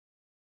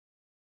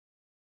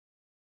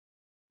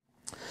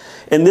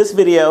In this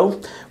video,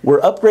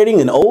 we're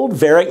upgrading an old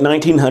Varec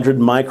 1900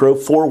 micro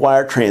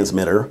 4-wire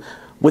transmitter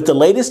with the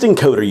latest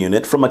encoder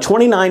unit from a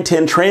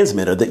 2910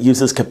 transmitter that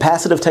uses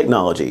capacitive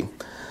technology.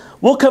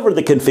 We'll cover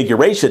the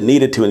configuration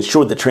needed to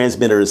ensure the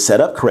transmitter is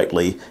set up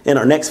correctly in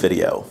our next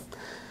video.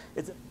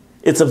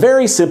 It's a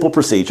very simple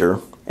procedure,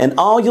 and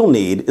all you'll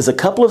need is a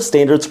couple of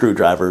standard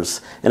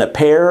screwdrivers and a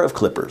pair of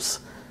clippers.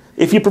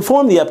 If you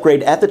perform the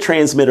upgrade at the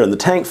transmitter in the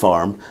tank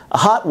farm, a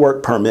hot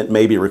work permit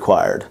may be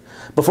required.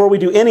 Before we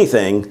do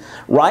anything,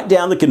 write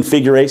down the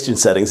configuration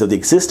settings of the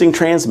existing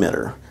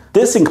transmitter.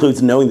 This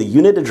includes knowing the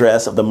unit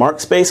address of the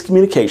MarkSpace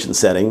communication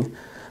setting,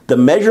 the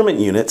measurement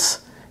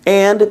units,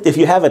 and if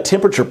you have a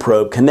temperature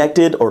probe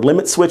connected or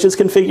limit switches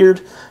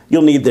configured,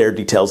 you'll need their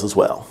details as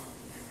well.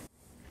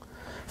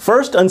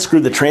 First,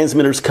 unscrew the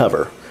transmitter's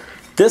cover.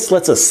 This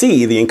lets us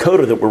see the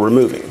encoder that we're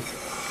removing.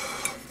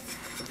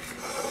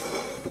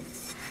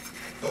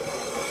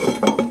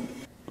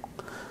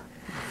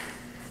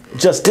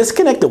 Just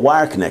disconnect the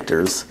wire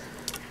connectors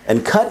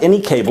and cut any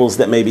cables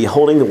that may be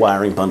holding the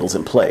wiring bundles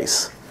in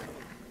place.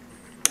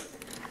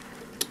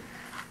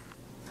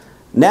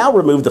 Now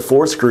remove the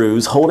 4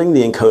 screws holding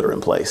the encoder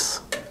in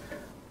place.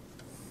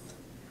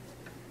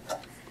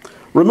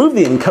 Remove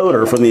the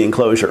encoder from the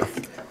enclosure.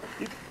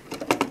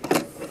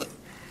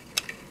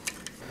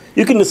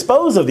 You can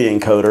dispose of the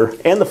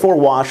encoder and the 4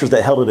 washers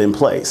that held it in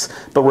place,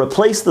 but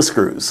replace the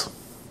screws.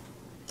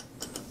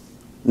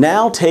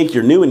 Now take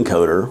your new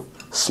encoder,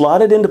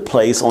 slot it into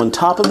place on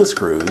top of the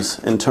screws,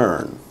 and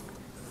turn.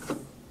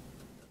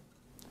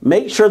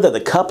 Make sure that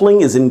the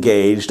coupling is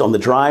engaged on the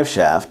drive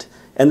shaft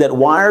and that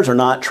wires are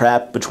not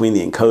trapped between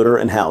the encoder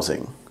and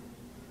housing.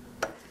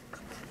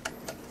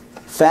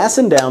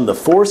 Fasten down the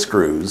 4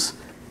 screws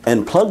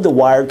and plug the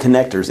wired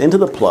connectors into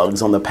the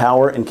plugs on the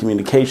power and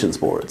communications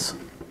boards.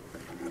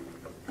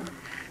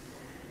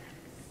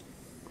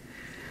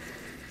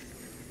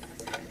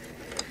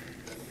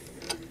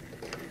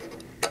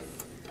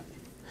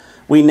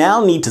 We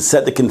now need to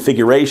set the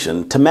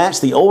configuration to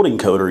match the old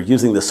encoder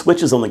using the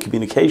switches on the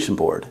communication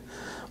board.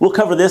 We'll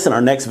cover this in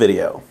our next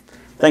video.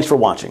 Thanks for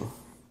watching.